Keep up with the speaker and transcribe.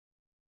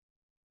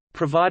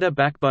Provider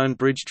Backbone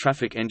Bridge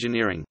Traffic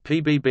Engineering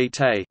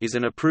 (PBB-TE) is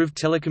an approved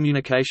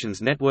telecommunications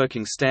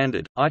networking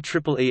standard,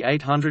 IEEE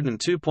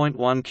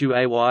 802.1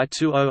 QAY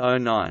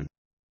 2009.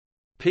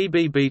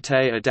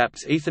 PBB-TE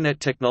adapts Ethernet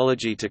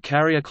technology to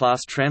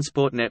carrier-class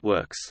transport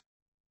networks.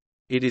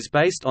 It is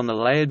based on the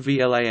layered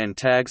VLAN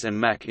tags and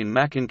MAC in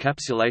MAC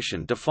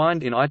encapsulation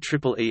defined in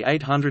IEEE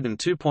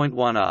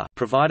 802.1r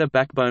Provider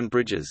Backbone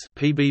Bridges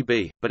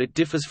 (PBB), but it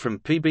differs from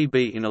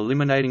PBB in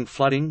eliminating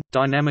flooding,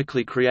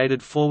 dynamically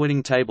created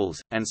forwarding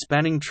tables, and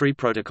spanning tree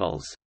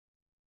protocols.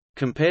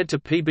 Compared to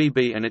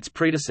PBB and its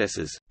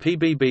predecessors,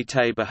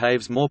 PBB-TE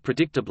behaves more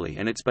predictably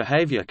and its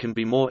behavior can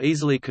be more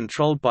easily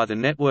controlled by the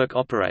network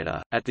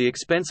operator, at the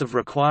expense of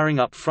requiring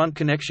upfront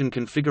connection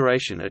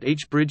configuration at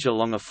each bridge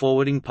along a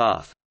forwarding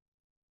path.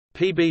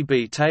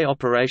 PBB-TE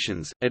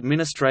operations,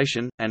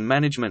 administration, and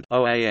management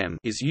 (OAM)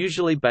 is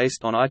usually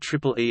based on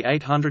IEEE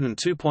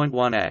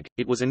 802.1 AG.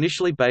 It was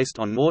initially based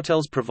on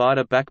Nortel's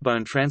Provider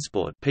Backbone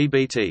Transport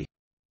 (PBT).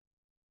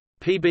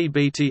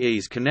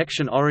 PBB-TE's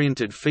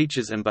connection-oriented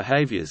features and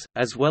behaviors,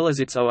 as well as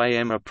its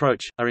OAM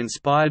approach, are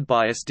inspired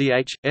by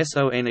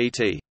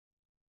SDH/SONET.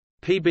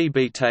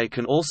 PBB-TE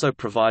can also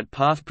provide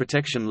path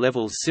protection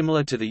levels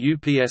similar to the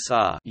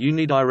UPSR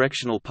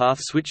unidirectional path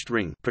switched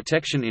ring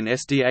protection in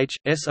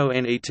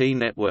SDH/SONET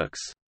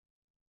networks.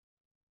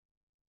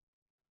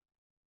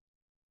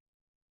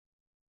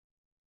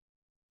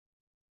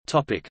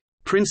 Topic: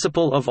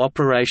 Principle of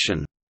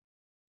operation.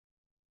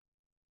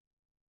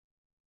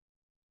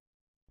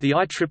 The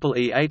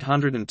IEEE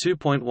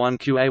 802.1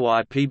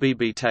 QAY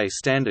PBB-TE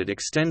standard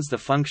extends the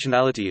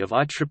functionality of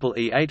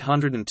IEEE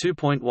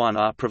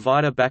 802.1r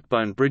Provider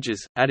Backbone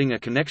Bridges, adding a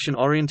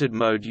connection-oriented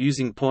mode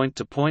using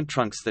point-to-point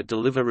trunks that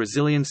deliver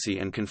resiliency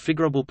and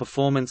configurable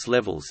performance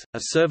levels. A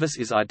service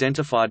is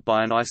identified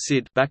by an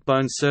ISID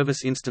Backbone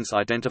Service Instance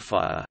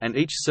Identifier, and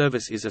each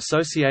service is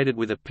associated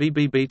with a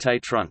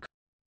PBB-TE trunk.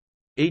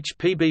 Each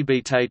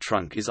PBB-TE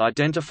trunk is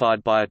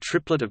identified by a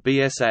triplet of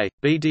BSA,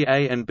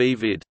 BDA and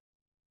BVID.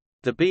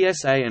 The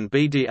BSA and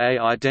BDA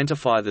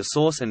identify the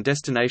source and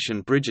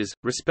destination bridges,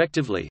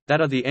 respectively, that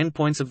are the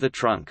endpoints of the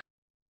trunk.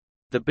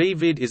 The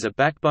BVID is a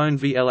backbone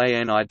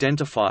VLAN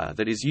identifier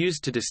that is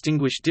used to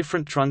distinguish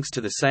different trunks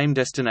to the same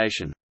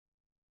destination.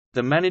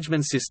 The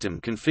management system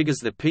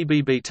configures the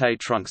PBB-TE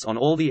trunks on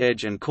all the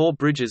edge and core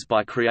bridges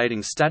by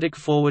creating static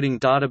forwarding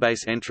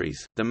database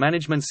entries. The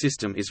management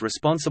system is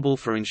responsible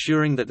for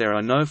ensuring that there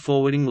are no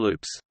forwarding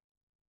loops.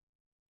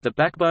 The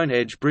backbone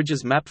edge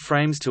bridges map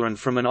frames to and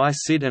from an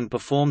ISID and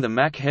perform the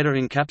MAC header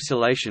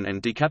encapsulation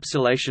and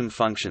decapsulation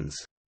functions.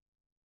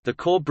 The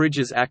core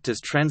bridges act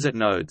as transit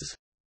nodes.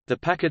 The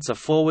packets are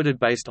forwarded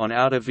based on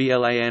outer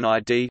VLAN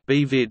ID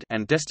 (BVID)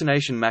 and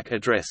destination MAC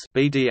address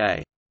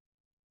 (BDA).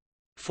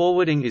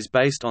 Forwarding is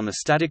based on the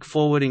static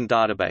forwarding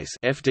database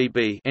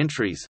 (FDB)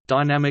 entries.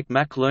 Dynamic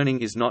MAC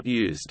learning is not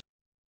used.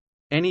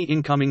 Any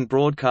incoming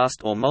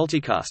broadcast or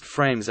multicast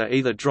frames are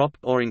either dropped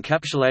or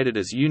encapsulated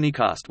as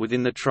unicast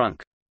within the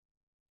trunk.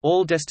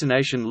 All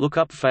destination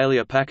lookup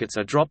failure packets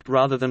are dropped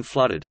rather than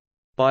flooded.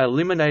 By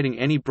eliminating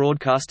any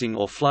broadcasting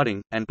or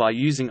flooding, and by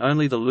using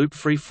only the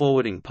loop-free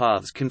forwarding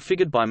paths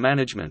configured by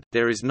management,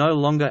 there is no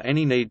longer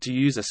any need to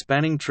use a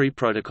spanning tree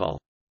protocol.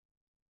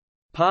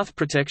 Path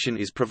protection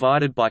is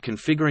provided by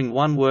configuring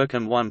one work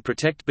and one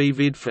protect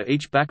BVID for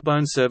each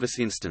backbone service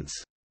instance.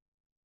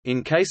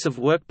 In case of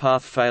work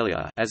path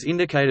failure, as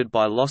indicated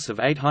by loss of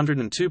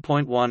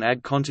 802.1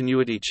 AG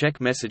continuity check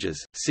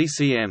messages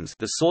 (CCMs),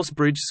 the source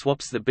bridge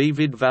swaps the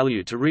BVID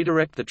value to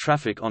redirect the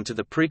traffic onto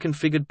the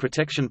pre-configured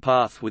protection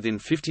path within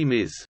 50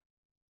 ms.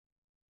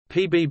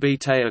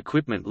 PBB-TE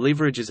equipment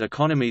leverages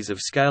economies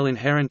of scale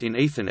inherent in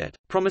Ethernet,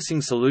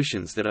 promising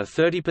solutions that are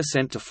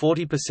 30% to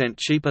 40%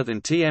 cheaper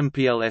than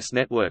TMPLS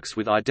networks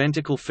with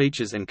identical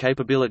features and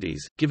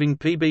capabilities, giving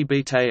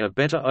PBB-TE a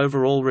better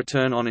overall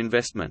return on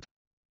investment.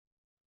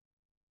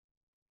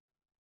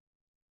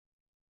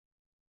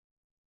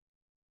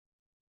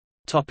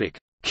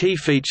 Key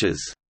features.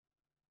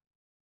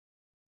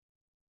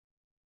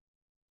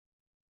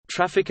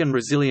 Traffic and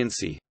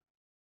resiliency.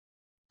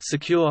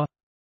 Secure.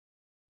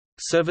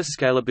 Service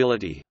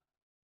scalability.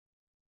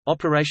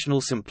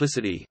 Operational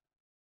simplicity.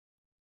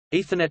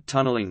 Ethernet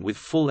tunneling with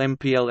full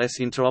MPLS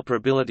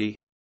interoperability.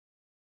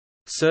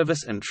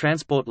 Service and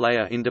transport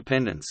layer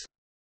independence.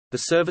 The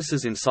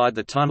services inside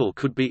the tunnel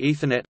could be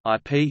Ethernet,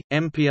 IP,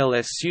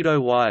 MPLS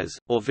pseudo-wires,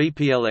 or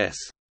VPLS.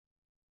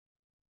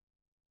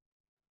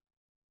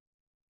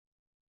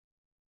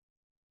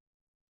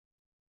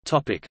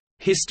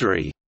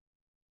 History.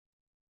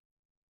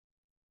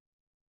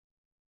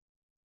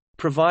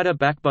 Provider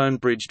Backbone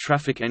Bridge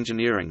Traffic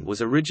Engineering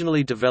was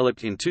originally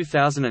developed in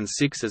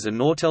 2006 as a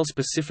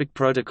Nortel-specific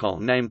protocol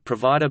named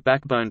Provider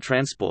Backbone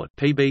Transport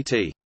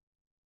 (PBT).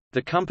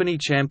 The company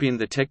championed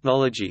the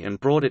technology and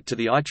brought it to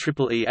the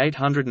IEEE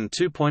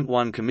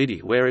 802.1 committee,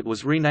 where it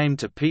was renamed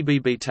to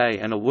PBB-TE,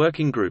 and a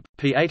working group,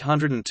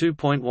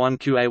 P802.1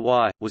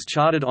 QAY, was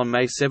chartered on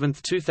May 7,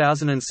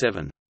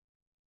 2007.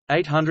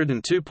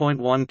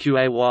 802.1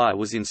 QAY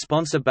was in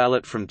sponsor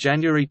ballot from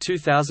January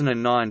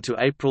 2009 to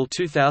April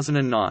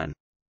 2009.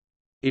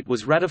 It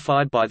was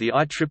ratified by the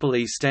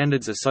IEEE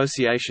Standards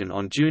Association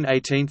on June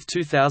 18,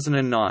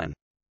 2009.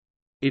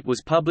 It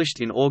was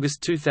published in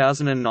August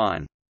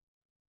 2009.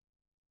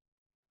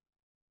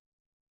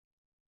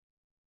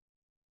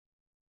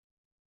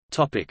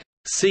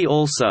 See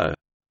also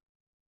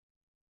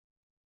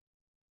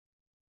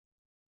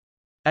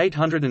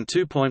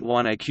 802.1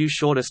 AQ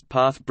shortest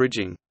path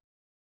bridging,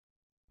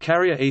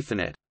 Carrier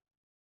Ethernet,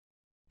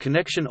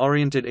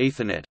 Connection-oriented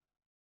Ethernet,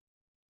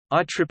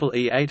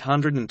 IEEE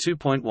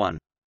 802.1,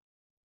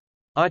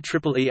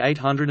 IEEE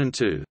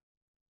 802.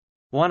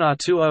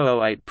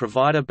 1R2008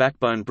 Provider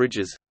Backbone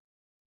Bridges,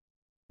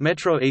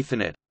 Metro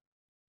Ethernet,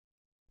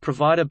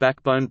 Provider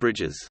Backbone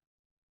Bridges.